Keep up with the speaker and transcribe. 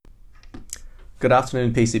Good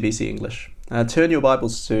afternoon, PCBC English. Turn your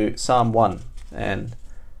Bibles to Psalm 1, and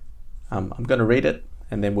I'm going to read it,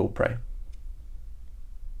 and then we'll pray.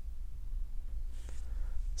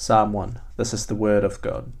 Psalm 1. This is the word of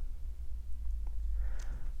God.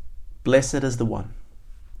 Blessed is the one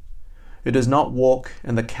who does not walk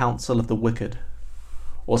in the counsel of the wicked,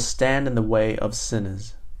 or stand in the way of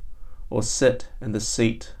sinners, or sit in the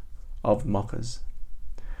seat of mockers.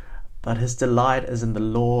 But his delight is in the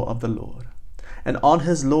law of the Lord, and on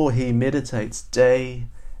his law he meditates day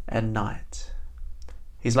and night.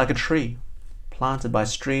 He's like a tree planted by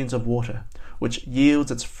streams of water, which yields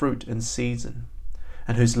its fruit in season,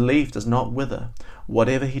 and whose leaf does not wither.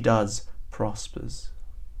 Whatever he does prospers.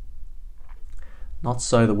 Not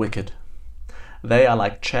so the wicked. They are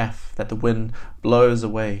like chaff that the wind blows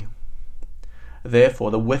away. Therefore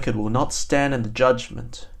the wicked will not stand in the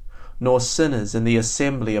judgment, nor sinners in the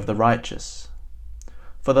assembly of the righteous.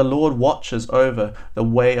 For the Lord watches over the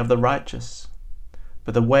way of the righteous,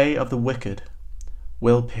 but the way of the wicked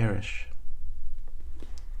will perish.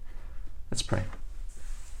 Let's pray.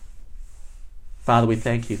 Father, we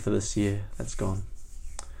thank you for this year that's gone.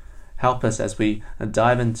 Help us as we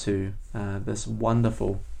dive into this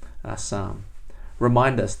wonderful psalm.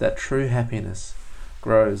 Remind us that true happiness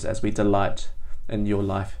grows as we delight in your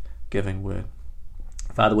life-giving word.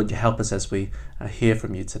 Father, would you help us as we hear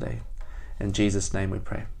from you today? In Jesus' name we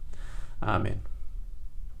pray. Amen.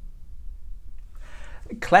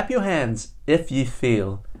 Clap your hands if you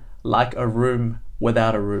feel like a room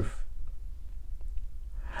without a roof.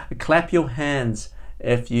 Clap your hands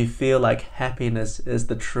if you feel like happiness is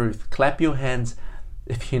the truth. Clap your hands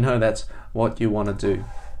if you know that's what you want to do.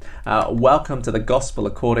 Welcome to the Gospel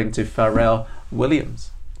according to Pharrell Williams.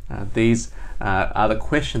 These are the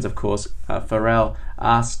questions, of course, Pharrell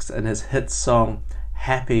asks in his hit song,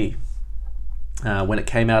 Happy. When it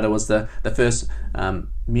came out, it was the first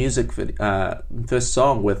music video, first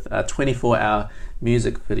song with a 24-hour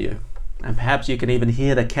music video. And perhaps you can even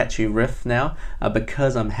hear the catchy riff now,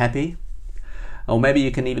 Because I'm Happy. Or maybe you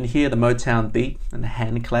can even hear the Motown beat and the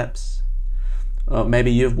hand claps. Or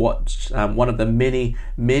maybe you've watched one of the many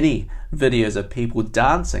videos of people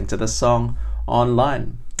dancing to the song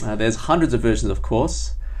online. There's hundreds of versions, of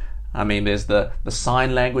course. I mean, there's the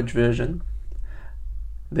sign language version.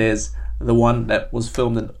 There's the one that was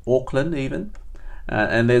filmed in Auckland even.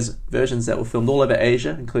 And there's versions that were filmed all over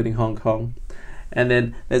Asia, including Hong Kong. And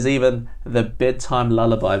then there's even the bedtime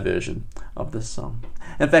lullaby version of this song.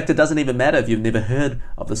 In fact, it doesn't even matter if you've never heard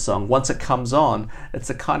of the song. Once it comes on, it's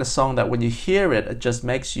the kind of song that when you hear it, it just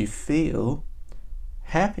makes you feel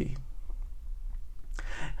happy.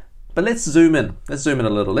 But let's zoom in. Let's zoom in a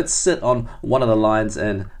little. Let's sit on one of the lines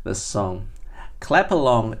in this song. Clap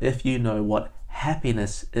along if you know what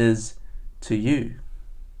happiness is to you.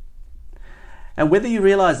 And whether you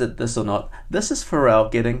realize this or not, this is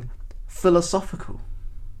Pharrell getting philosophical.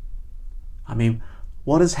 I mean,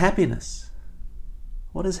 what is happiness?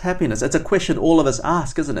 What is happiness? It's a question all of us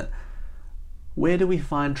ask, isn't it? Where do we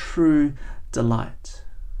find true delight?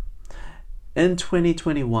 In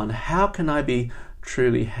 2021, how can I be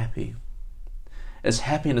truly happy? Is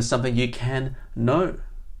happiness something you can know?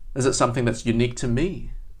 Is it something that's unique to me?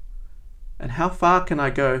 And how far can I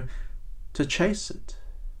go to chase it?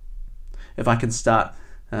 If I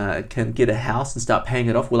can get a house and start paying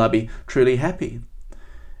it off, will I be truly happy?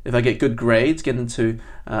 If I get good grades, get into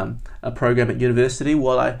a program at university,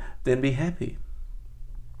 will I then be happy?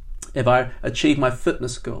 If I achieve my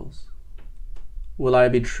fitness goals, will I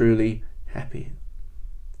be truly happy?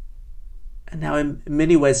 And now in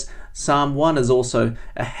many ways, Psalm 1 is also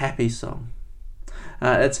a happy song.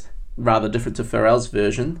 It's rather different to Pharrell's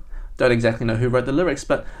version. Don't exactly know who wrote the lyrics,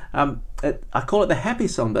 but I call it the happy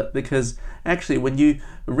song because actually when you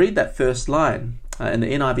read that first line, in the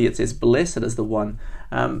NIV it says, blessed is the one.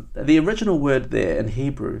 The original word there in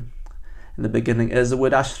Hebrew in the beginning is the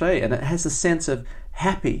word ashrei, and it has a sense of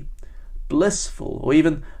happy, blissful, or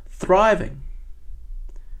even thriving.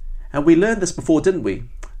 And we learned this before, didn't we?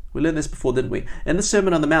 In the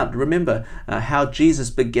Sermon on the Mount, remember how Jesus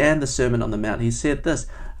began the Sermon on the Mount. He said this,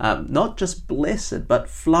 not just blessed, but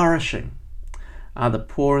flourishing are the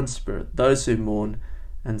poor in spirit, those who mourn,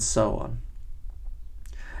 and so on.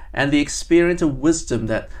 And the experience of wisdom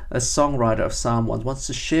that a songwriter of Psalm 1 wants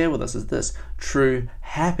to share with us is this: true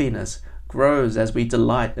happiness grows as we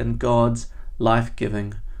delight in God's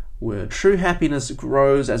life-giving word. True happiness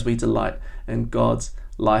grows as we delight in God's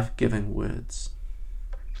life-giving words.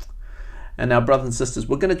 And now, brothers and sisters,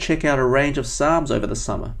 we're going to check out a range of psalms over the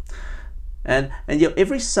summer. And yet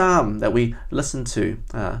every psalm that we listen to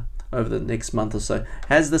over the next month or so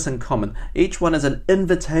has this in common. Each one is an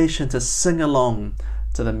invitation to sing along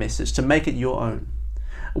to the message, to make it your own.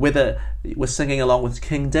 Whether we're singing along with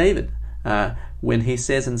King David when he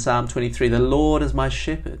says in Psalm 23, "The Lord is my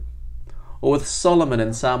shepherd," or with Solomon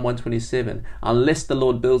in Psalm 127, "Unless the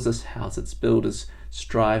Lord builds this house, its builders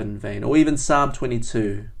strive in vain," or even Psalm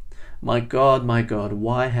 22, my God,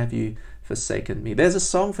 why have you forsaken me?" There's a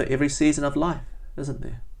song for every season of life, isn't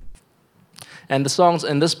there? And the songs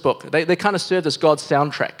in this book, they kind of serve as God's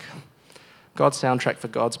soundtrack for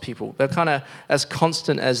God's people. They're kind of as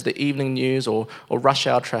constant as the evening news or rush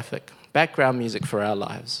hour traffic, background music for our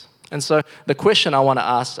lives. And so the question I want to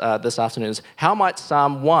ask this afternoon is, how might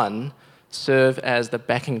Psalm 1 serve as the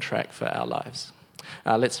backing track for our lives?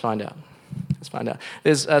 Let's find out.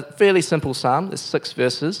 There's a fairly simple psalm. There's 6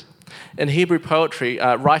 verses. In Hebrew poetry,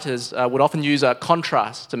 writers would often use a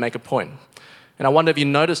contrast to make a point. And I wonder if you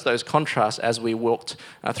noticed those contrasts as we walked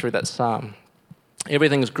through that psalm.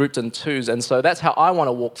 Everything is grouped in twos, and so that's how I want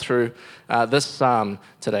to walk through this psalm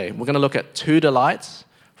today. We're going to look at 2 delights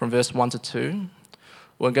from verse 1 to 2.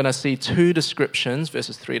 We're going to see 2 descriptions,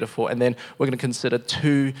 verses 3 to 4, and then we're going to consider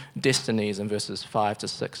 2 destinies in verses 5 to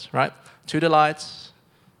 6, right? 2 delights,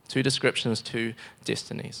 2 descriptions, 2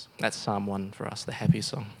 destinies. That's Psalm 1 for us, the happy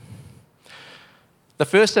song. The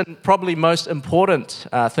first and probably most important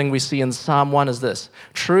thing we see in Psalm 1 is this: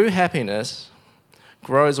 true happiness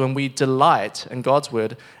grows when we delight in God's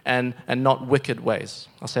word and not wicked ways.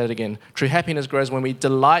 I'll say it again. True happiness grows when we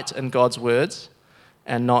delight in God's words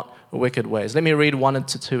and not wicked ways. Let me read 1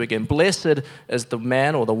 to 2 again. "Blessed is the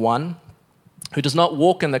man or the one who does not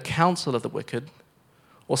walk in the counsel of the wicked,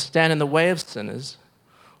 or stand in the way of sinners,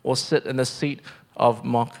 or sit in the seat of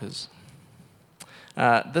mockers."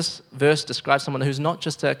 This verse describes someone who's not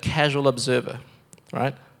just a casual observer,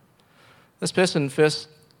 right? This person first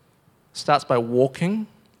starts by walking,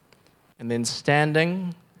 and then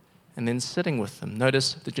standing, and then sitting with them.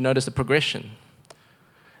 Did you notice the progression?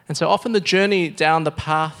 And so often the journey down the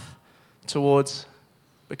path towards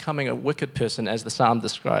becoming a wicked person, as the psalm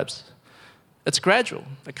describes, it's gradual.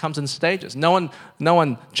 It comes in stages. No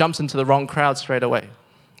one jumps into the wrong crowd straight away.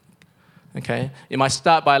 Okay? You might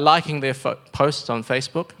start by liking their posts on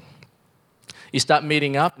Facebook. You start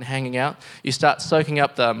meeting up and hanging out. You start soaking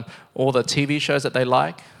up all the TV shows that they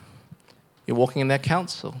like. You're walking in their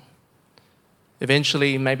counsel.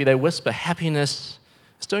 Eventually, maybe they whisper, happiness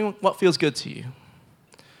is doing what feels good to you.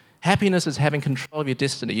 Happiness is having control of your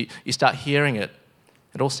destiny. You start hearing it.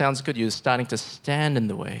 It all sounds good. You're starting to stand in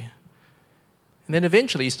the way. And then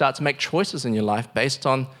eventually, you start to make choices in your life based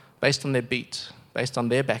on their beat, based on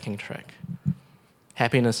their backing track.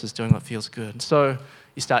 Happiness is doing what feels good. So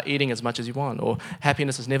you start eating as much as you want. Or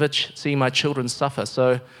happiness is never seeing my children suffer,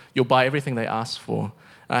 so you'll buy everything they ask for.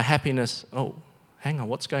 Happiness, oh, hang on,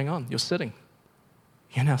 what's going on? You're sitting.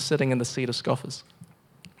 You're now sitting in the seat of scoffers.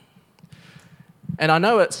 And I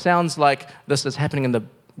know it sounds like this is happening in the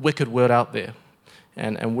wicked world out there,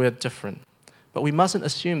 and we're different. But we mustn't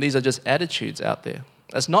assume these are just attitudes out there.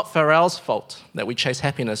 It's not Pharrell's fault that we chase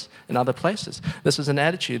happiness in other places. This is an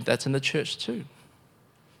attitude that's in the church too.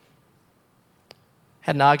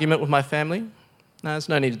 Had an argument with my family? No, there's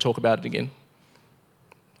no need to talk about it again,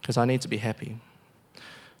 because I need to be happy.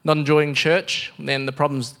 Not enjoying church? Then the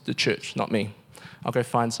problem's the church, not me. I'll go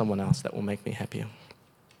find someone else that will make me happier.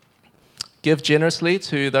 Give generously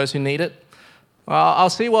to those who need it? Well, I'll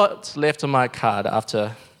see what's left on my card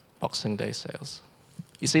after Boxing Day sales.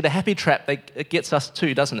 You see, the happy trap, it gets us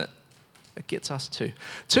too, doesn't it? It gets us too.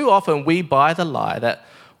 Too often we buy the lie that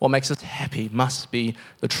what makes us happy must be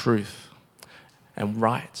the truth and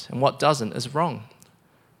right, and what doesn't is wrong.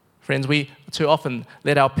 Friends, we too often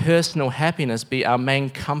let our personal happiness be our main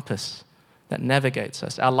compass that navigates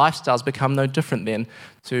us. Our lifestyles become no different then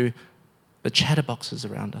to the chatterboxes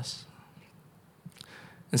around us.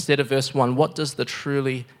 Instead of verse 1, what does the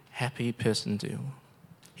truly happy person do?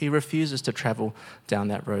 He refuses to travel down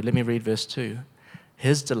that road. Let me read verse 2.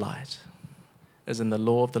 His delight is in the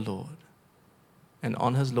law of the Lord, and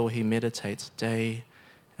on his law he meditates day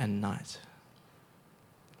and night.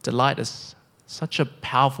 Delight is such a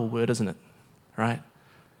powerful word, isn't it? Right?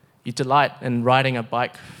 You delight in riding a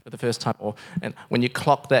bike for the first time, and when you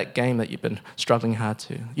clock that game that you've been struggling hard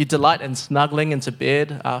to. You delight in snuggling into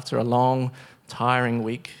bed after a long, tiring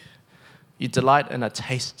week. You delight in a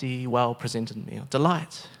tasty, well-presented meal.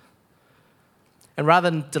 Delight. And rather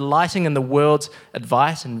than delighting in the world's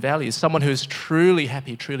advice and values, someone who's truly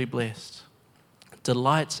happy, truly blessed,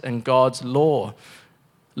 delights in God's law,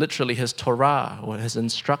 literally his Torah or his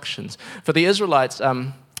instructions. For the Israelites,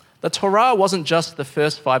 the Torah wasn't just the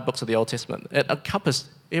first 5 books of the Old Testament. It encompassed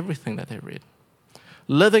everything that they read.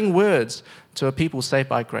 living words to a people saved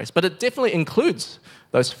by grace. But it definitely includes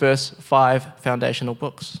those first 5 foundational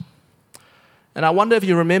books. And I wonder if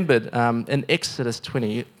you remembered in Exodus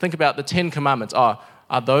 20, think about the 10 commandments. Are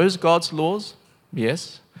those God's laws?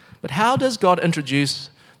 Yes. But how does God introduce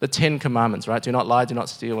the 10 commandments, right? Do not lie, do not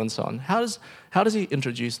steal, and so on. How does he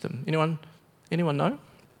introduce them? Anyone know?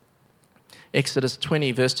 Exodus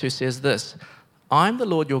 20, verse 2 says this, I'm the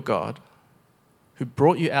Lord your God who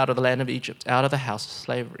brought you out of the land of Egypt, out of the house of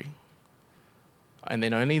slavery. And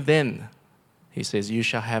then only then, he says, you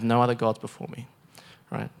shall have no other gods before me,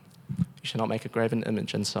 right? You shall not make a graven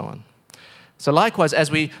image, and so on. So likewise,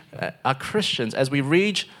 as we are Christians, as we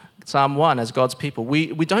read Psalm 1 as God's people,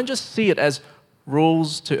 we don't just see it as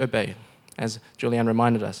rules to obey, as Julianne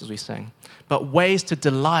reminded us as we sang, but ways to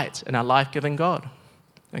delight in our life-giving God,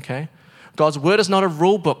 okay? God's word is not a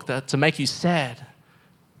rule book to make you sad.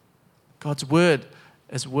 God's word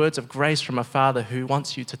is words of grace from a Father who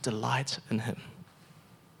wants you to delight in him.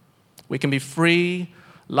 We can be free,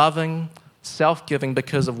 loving, self-giving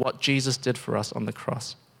because of what Jesus did for us on the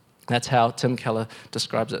cross. That's how Tim Keller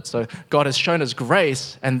describes it. So God has shown his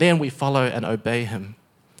grace, and then we follow and obey him.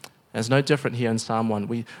 And it's no different here in Psalm 1.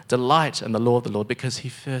 We delight in the law of the Lord because he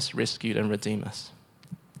first rescued and redeemed us.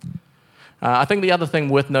 I think the other thing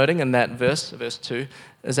worth noting in that verse 2,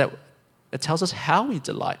 is that it tells us how we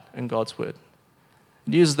delight in God's word.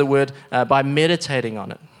 It uses the word by meditating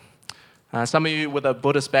on it. Some of you with a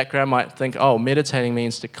Buddhist background might think, oh, meditating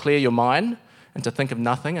means to clear your mind and to think of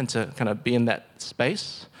nothing and to kind of be in that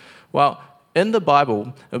space. Well, in the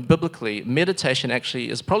Bible, biblically, meditation actually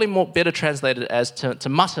is probably better translated as to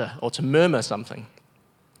mutter or to murmur something.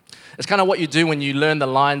 It's kind of what you do when you learn the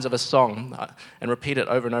lines of a song and repeat it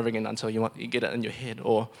over and over again until you get it in your head.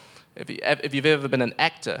 Or if you've ever been an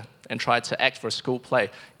actor and tried to act for a school play,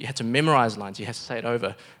 you had to memorize lines. You had to say it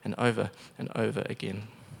over and over and over again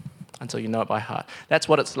until you know it by heart. That's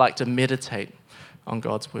what it's like to meditate on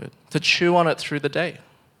God's word, to chew on it through the day,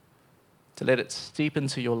 to let it steep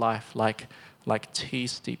into your life like tea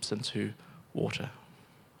steeps into water.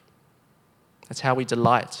 That's how we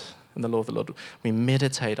delight in the law of the Lord. We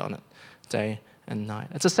meditate on it day and night.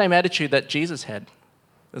 It's the same attitude that Jesus had,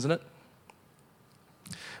 isn't it?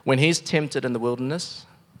 When he's tempted in the wilderness,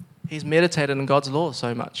 he's meditated on God's law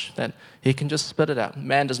so much that he can just spit it out.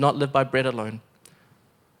 Man does not live by bread alone,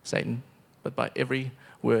 Satan, but by every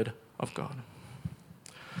word of God.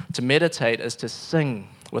 To meditate is to sing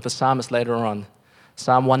with the psalmist later on.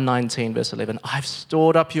 Psalm 119, verse 11, I've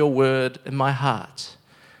stored up your word in my heart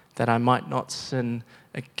that I might not sin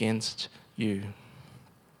against you.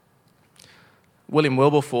 William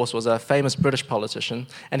Wilberforce was a famous British politician,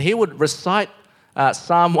 and he would recite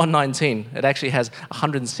Psalm 119. It actually has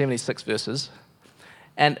 176 verses.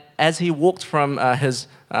 And as he walked from his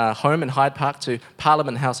home in Hyde Park to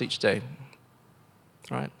Parliament House each day,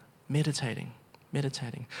 right, meditating.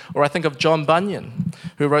 Or I think of John Bunyan,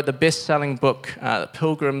 who wrote the best-selling book,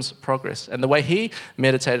 Pilgrim's Progress. And the way he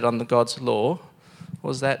meditated on the God's law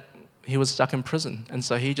was that he was stuck in prison. And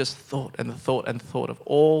so he just thought of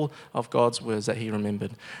all of God's words that he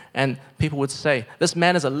remembered. And people would say, this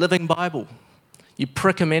man is a living Bible. You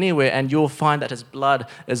prick him anywhere and you'll find that his blood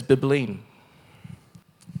is bibline.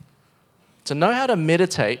 To know how to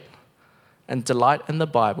meditate and delight in the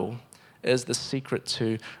Bible is the secret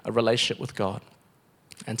to a relationship with God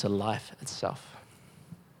and to life itself.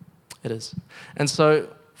 It is. And so,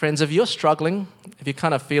 friends, if you're struggling, if you're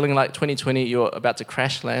kind of feeling like 2020, you're about to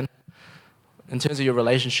crash land in terms of your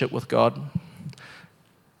relationship with God,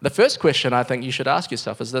 the first question I think you should ask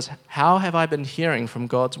yourself is this: how have I been hearing from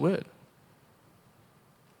God's word?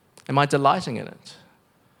 Am I delighting in it?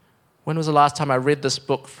 When was the last time I read this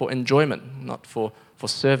book for enjoyment, not for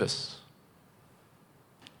service?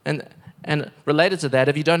 And related to that,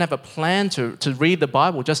 if you don't have a plan to read the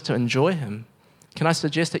Bible just to enjoy him, can I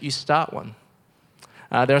suggest that you start one?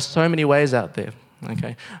 There are so many ways out there.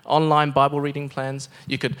 Okay, online Bible reading plans.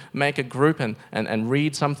 You could make a group and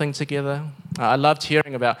read something together. I loved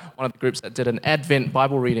hearing about one of the groups that did an Advent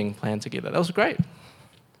Bible reading plan together. That was great.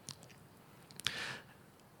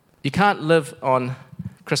 You can't live on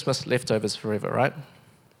Christmas leftovers forever, right?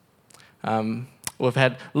 We've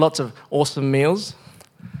had lots of awesome meals.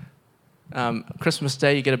 Christmas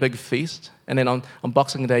Day, you get a big feast. And then on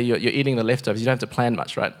Boxing Day, you're eating the leftovers. You don't have to plan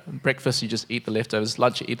much, right? Breakfast, you just eat the leftovers.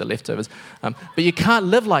 Lunch, you eat the leftovers. But you can't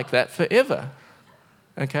live like that forever,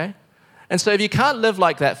 okay? And so if you can't live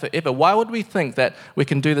like that forever, why would we think that we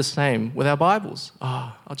can do the same with our Bibles?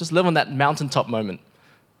 Oh, I'll just live on that mountaintop moment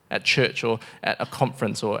at church or at a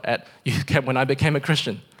conference or at youth camp when I became a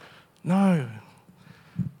Christian. No.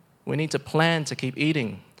 We need to plan to keep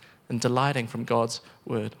eating in delighting from God's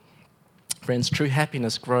word. Friends, true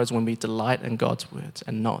happiness grows when we delight in God's words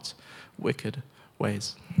and not wicked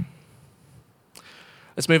ways.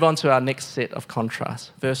 Let's move on to our next set of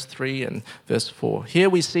contrasts, verse 3 and verse 4. Here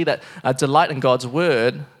we see that delight in God's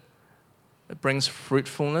word, it brings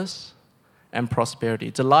fruitfulness and prosperity.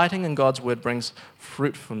 Delighting in God's word brings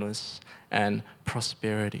fruitfulness and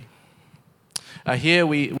prosperity. Here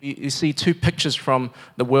we see two pictures from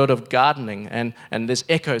the world of gardening, and there's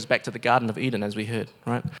echoes back to the Garden of Eden, as we heard,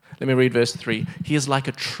 right? Let me read verse 3. He is like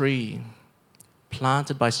a tree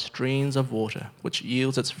planted by streams of water, which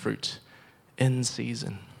yields its fruit in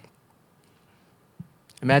season.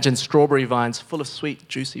 Imagine strawberry vines full of sweet,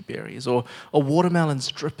 juicy berries, or watermelons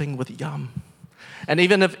dripping with yum. And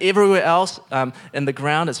even if everywhere else in the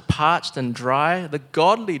ground is parched and dry, the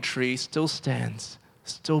godly tree still stands,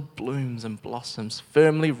 still blooms and blossoms,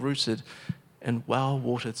 firmly rooted in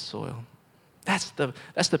well-watered soil. That's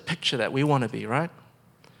the picture that we want to be, right?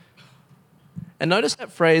 And notice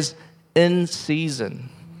that phrase, in season.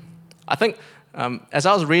 I think as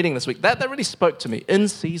I was reading this week, that really spoke to me, in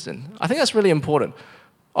season. I think that's really important.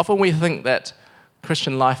 Often we think that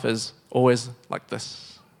Christian life is always like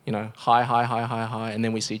this, high, high, high, high, high, and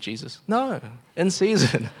then we see Jesus. No, in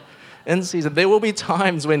season. In season. There will be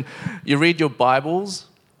times when you read your Bibles,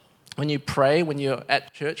 when you pray, when you're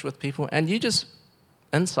at church with people, and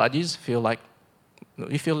inside, you just feel like,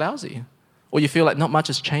 you feel lousy. Or you feel like not much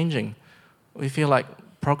is changing. Or you feel like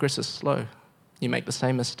progress is slow. You make the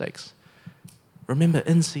same mistakes. Remember,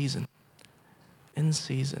 in season. In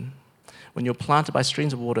season. When you're planted by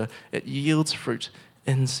streams of water, it yields fruit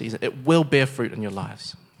in season. It will bear fruit in your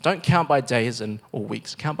lives. Don't count by days or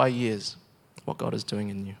weeks. Count by years what God is doing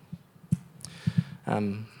in you.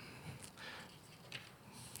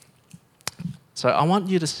 So I want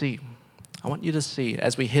you to see,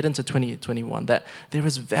 as we head into 2021, that there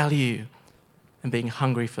is value in being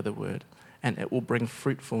hungry for the word, and it will bring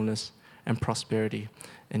fruitfulness and prosperity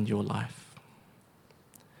in your life.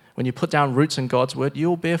 When you put down roots in God's word, you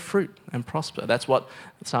will bear fruit and prosper. That's what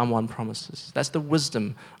Psalm 1 promises. That's the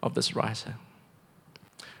wisdom of this writer.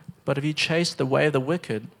 But if you chase the way of the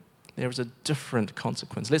wicked, there is a different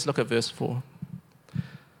consequence. Let's look at verse 4.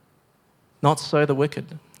 Not so the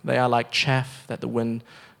wicked. They are like chaff that the wind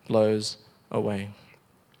blows away.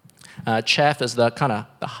 Chaff is the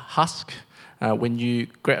husk. When you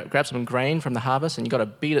grab some grain from the harvest and you've got to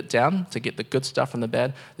beat it down to get the good stuff from the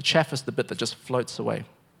bad, the chaff is the bit that just floats away.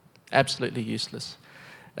 Absolutely useless.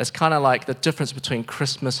 It's kind of like the difference between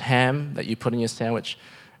Christmas ham that you put in your sandwich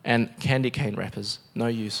and candy cane wrappers. No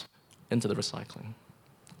use. Into the recycling.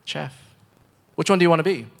 Chaff. Which one do you want to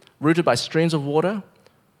be? Rooted by streams of water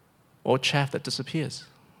or chaff that disappears?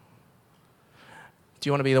 Do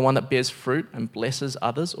you want to be the one that bears fruit and blesses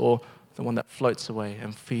others, or the one that floats away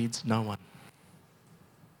and feeds no one?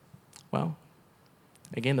 Well,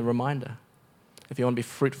 again, the reminder. If you want to be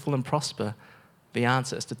fruitful and prosper, the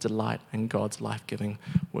answer is to delight in God's life-giving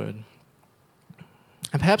word.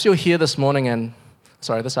 And perhaps you're here this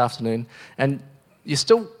afternoon, and you're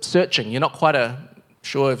still searching. You're not quite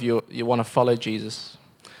sure if you want to follow Jesus.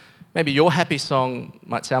 Maybe your happy song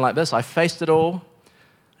might sound like this: I faced it all,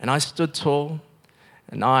 and I stood tall,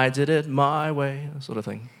 and I did it my way, sort of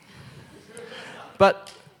thing.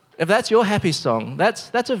 But if that's your happy song,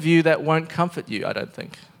 that's a view that won't comfort you, I don't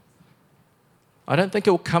think. I don't think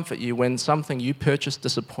it will comfort you when something you purchase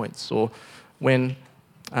disappoints, or when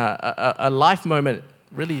a life moment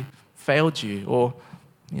really failed you, or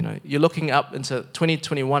you're looking up into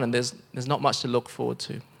 2021 and there's not much to look forward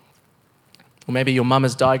to. Or maybe your mum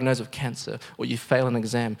is diagnosed with cancer, or you fail an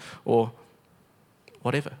exam, or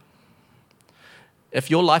whatever. If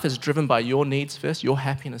your life is driven by your needs first, your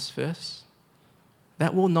happiness first,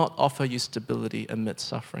 that will not offer you stability amidst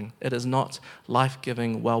suffering. It is not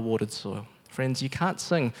life-giving, well-watered soil. Friends, you can't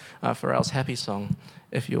sing Pharrell's happy song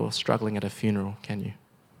if you're struggling at a funeral, can you?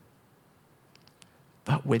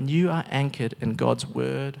 But when you are anchored in God's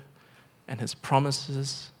word and his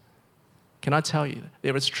promises, can I tell you,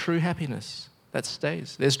 there is true happiness that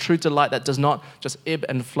stays. There's true delight that does not just ebb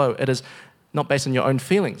and flow. It is not based on your own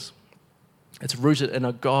feelings. It's rooted in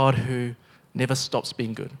a God who never stops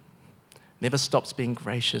being good, never stops being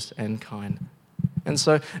gracious and kind. And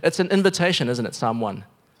so it's an invitation, isn't it, Psalm 1?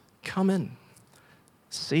 Come in.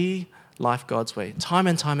 See life God's way. Time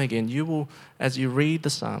and time again, you will, as you read the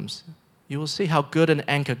Psalms, you will see how good an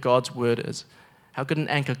anchor God's word is, how good an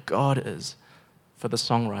anchor God is for the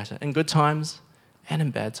songwriter, in good times and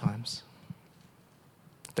in bad times.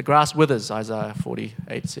 The grass withers, Isaiah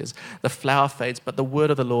 48 says. The flower fades, but the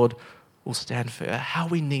word of the Lord will stand firm. How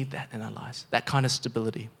we need that in our lives, that kind of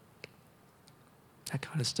stability. That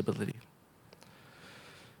kind of stability.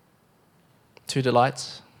 2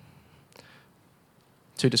 delights,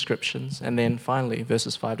 2 descriptions, and then finally,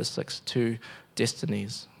 verses 5 to 6, 2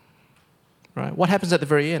 destinies. Right? What happens at the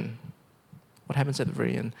very end? What happens at the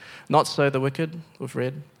very end? Not so the wicked, we've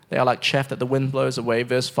read. They are like chaff that the wind blows away.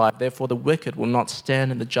 Verse 5, therefore the wicked will not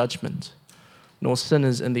stand in the judgment, nor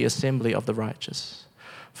sinners in the assembly of the righteous.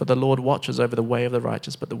 For the Lord watches over the way of the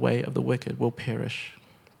righteous, but the way of the wicked will perish.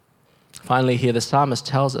 Finally, here the psalmist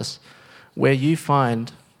tells us, where you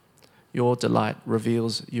find your delight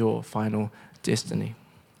reveals your final destiny.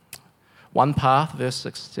 One path, verse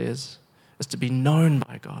 6 says, is to be known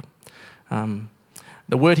by God.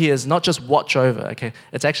 The word here is not just watch over, okay?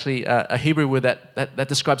 It's actually a Hebrew word that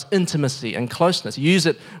describes intimacy and closeness. Use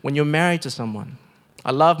it when you're married to someone.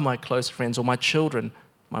 I love my close friends or my children,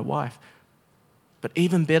 my wife. But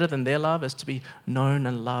even better than their love is to be known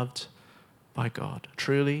and loved by God,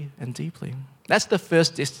 truly and deeply. That's the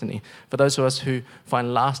first destiny for those of us who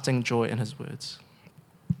find lasting joy in his words.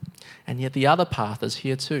 And yet the other path is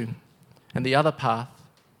here too. And the other path,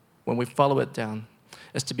 when we follow it down,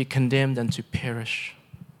 is to be condemned and to perish,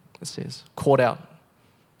 it says, caught out,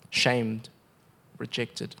 shamed,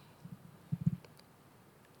 rejected.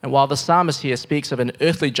 And while the psalmist here speaks of an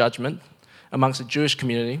earthly judgment amongst the Jewish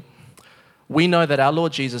community, we know that our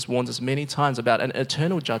Lord Jesus warns us many times about an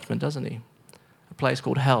eternal judgment, doesn't he? A place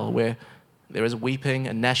called hell, where there is weeping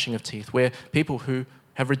and gnashing of teeth, where people who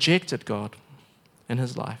have rejected God in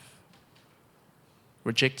his life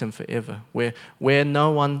reject him forever, where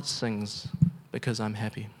no one sings because I'm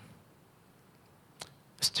happy.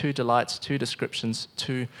 It's 2 delights, 2 descriptions,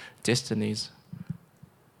 2 destinies.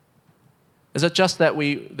 Is it just that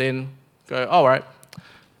we then go, all right,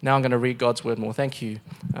 now I'm going to read God's word more. Thank you,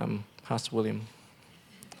 Pastor William.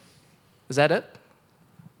 Is that it?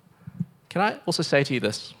 Can I also say to you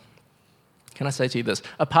this?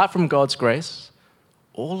 Apart from God's grace,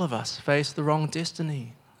 all of us face the wrong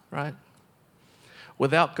destiny, right?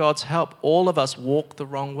 Without God's help, all of us walk the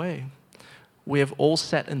wrong way. We have all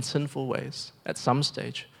sat in sinful ways at some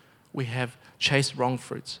stage. We have chased wrong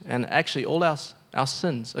fruits. And actually, all our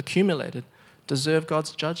sins accumulated deserve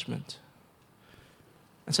God's judgment.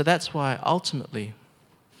 And so that's why ultimately,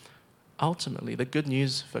 the good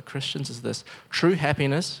news for Christians is this. True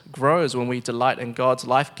happiness grows when we delight in God's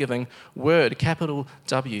life-giving word, capital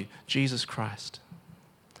W, Jesus Christ.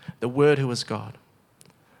 The Word who is God.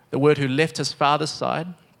 The Word who left his Father's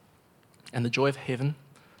side and the joy of heaven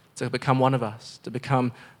to become one of us, to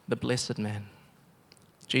become the blessed man.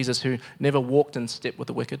 Jesus who never walked in step with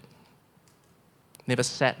the wicked, never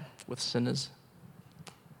sat with sinners,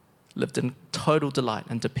 lived in total delight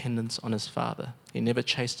and dependence on his Father. He never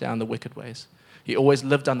chased down the wicked ways. He always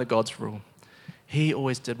lived under God's rule. He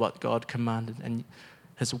always did what God commanded, and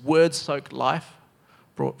his word-soaked life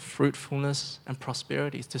brought fruitfulness and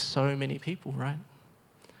prosperity to so many people, right?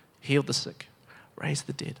 Healed the sick, raised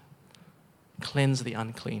the dead, cleansed the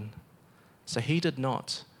unclean. So he did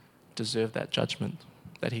not deserve that judgment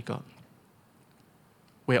that he got.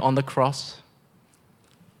 Where on the cross,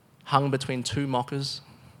 hung between 2 mockers,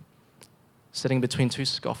 sitting between 2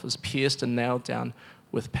 scoffers, pierced and nailed down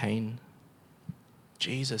with pain,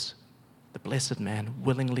 Jesus, the blessed man,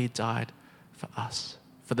 willingly died for us,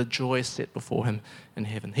 for the joy set before him in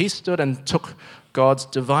heaven. He stood and took God's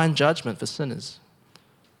divine judgment for sinners,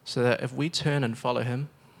 so that if we turn and follow him,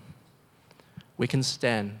 we can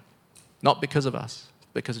stand, not because of us,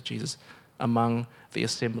 because of Jesus, among the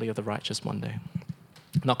assembly of the righteous one day.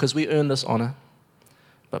 Not because we earn this honor,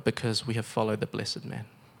 but because we have followed the blessed man.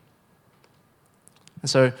 And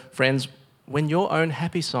so, friends, when your own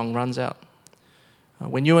happy song runs out,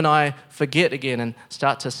 when you and I forget again and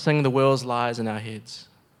start to sing the world's lies in our heads,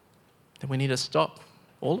 then we need to stop,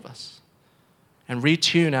 all of us, and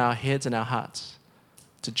retune our heads and our hearts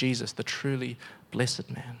to Jesus, the truly blessed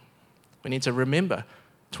man. We need to remember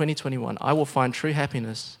 2021, I will find true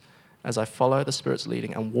happiness as I follow the Spirit's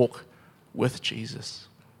leading and walk with Jesus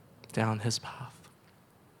down his path.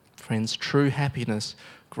 Friends, true happiness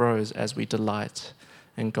grows as we delight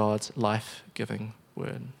in God's life-giving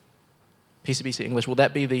word. PCBC English, will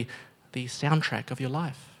that be the soundtrack of your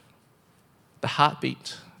life? The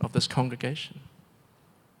heartbeat of this congregation?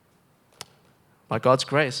 By God's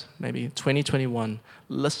grace, maybe 2021,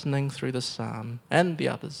 listening through the psalm and the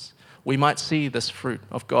others, we might see this fruit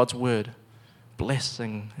of God's word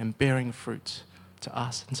blessing and bearing fruit to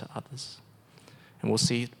us and to others. And we'll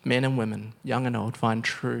see men and women, young and old, find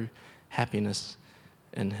true happiness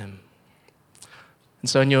in him. And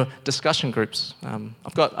so in your discussion groups,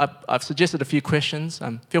 I've suggested a few questions.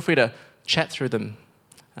 Feel free to chat through them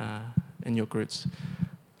in your groups.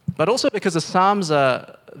 but also because the Psalms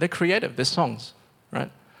they're creative, they're songs,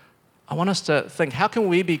 right? I want us to think, how can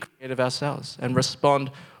we be creative ourselves and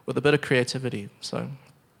respond with a bit of creativity? So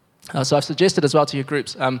I've suggested as well to your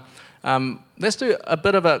groups, let's do a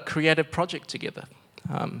bit of a creative project together.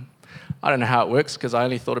 I don't know how it works because I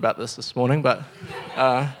only thought about this morning, but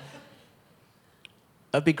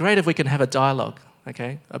it'd be great if we can have a dialogue,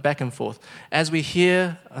 okay, a back and forth. As we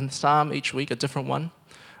hear a psalm each week, a different one,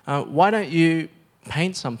 why don't you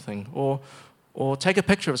paint something or take a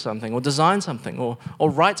picture of something or design something or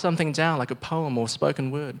write something down like a poem or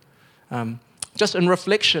spoken word, just in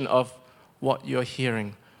reflection of what you're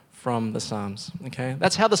hearing from the Psalms, okay?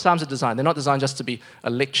 That's how the Psalms are designed. They're not designed just to be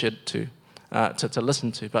lectured to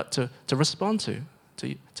listen to, but to respond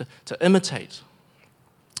to imitate,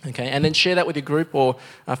 okay? And then share that with your group, or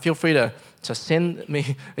feel free to send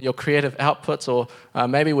me your creative outputs, or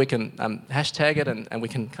maybe we can hashtag it and we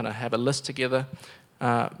can kind of have a list together.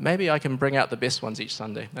 Maybe I can bring out the best ones each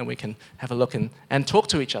Sunday and we can have a look and talk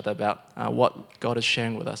to each other about what God is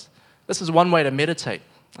sharing with us. This is one way to meditate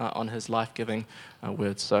on his life-giving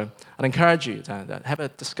words. So I'd encourage you to have a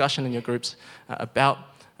discussion in your groups about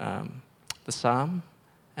the psalm,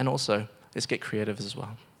 and also let's get creative as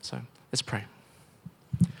well. So let's pray.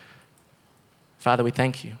 Father, we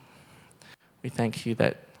thank you. We thank you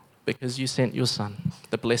that because you sent your Son,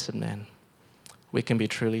 the blessed man, we can be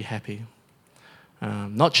truly happy.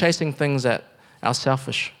 Not chasing things that our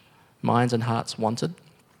selfish minds and hearts wanted,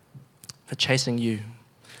 but chasing you,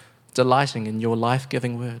 delighting in your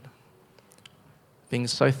life-giving word, being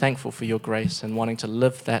so thankful for your grace and wanting to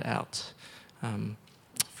live that out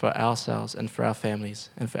for ourselves and for our families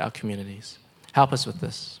and for our communities. Help us with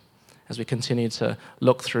this as we continue to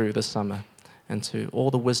look through this summer into all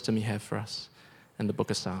the wisdom you have for us in the book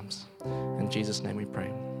of Psalms. In Jesus' name we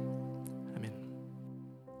pray.